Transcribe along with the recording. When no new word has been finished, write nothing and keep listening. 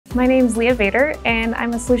My name's Leah Vader, and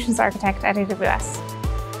I'm a solutions architect at AWS.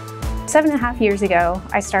 7.5 years ago,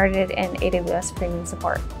 I started in AWS Premium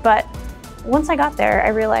Support. But once I got there, I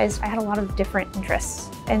realized I had a lot of different interests.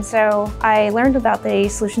 And so I learned about the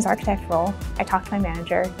solutions architect role. I talked to my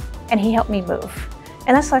manager, and he helped me move.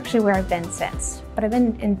 And that's actually where I've been since. But I've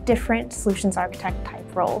been in different solutions architect type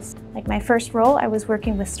roles. Like my first role, I was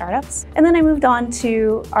working with startups. And then I moved on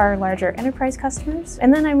to our larger enterprise customers.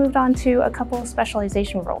 And then I moved on to a couple of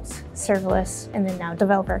specialization roles, serverless, and then now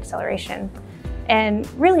developer acceleration. And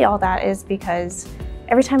really all that is because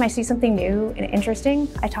every time I see something new and interesting,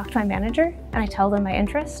 I talk to my manager and I tell them my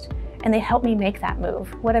interest, and they help me make that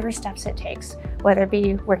move, whatever steps it takes, whether it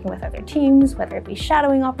be working with other teams, whether it be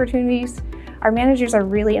shadowing opportunities. Our managers are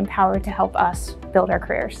really empowered to help us build our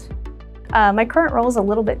careers. My current role is a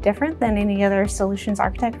little bit different than any other solutions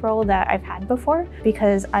architect role that I've had before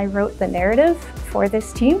because I wrote the narrative for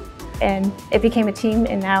this team, and it became a team,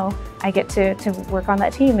 and now I get to work on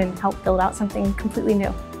that team and help build out something completely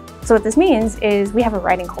new. So what this means is we have a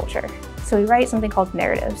writing culture. So we write something called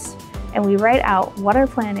narratives, and we write out what our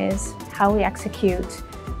plan is, how we execute,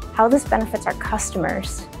 how this benefits our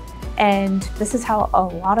customers, and this is how a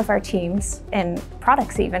lot of our teams and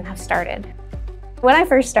products even have started. When I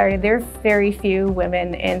first started, there were very few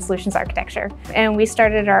women in solutions architecture, and we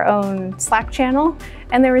started our own Slack channel,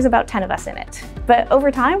 and there was about 10 of us in it. But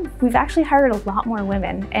over time, we've actually hired a lot more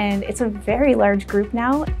women, and it's a very large group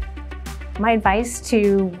now. My advice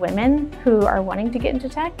to women who are wanting to get into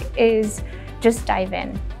tech is just dive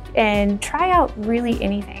in and try out really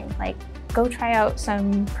anything. Like, go try out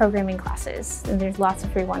some programming classes, and there's lots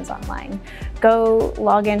of free ones online. Go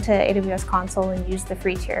log into AWS console and use the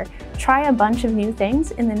free tier. Try a bunch of new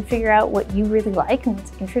things and then figure out what you really like and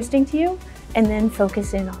what's interesting to you, and then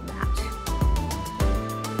focus in on that.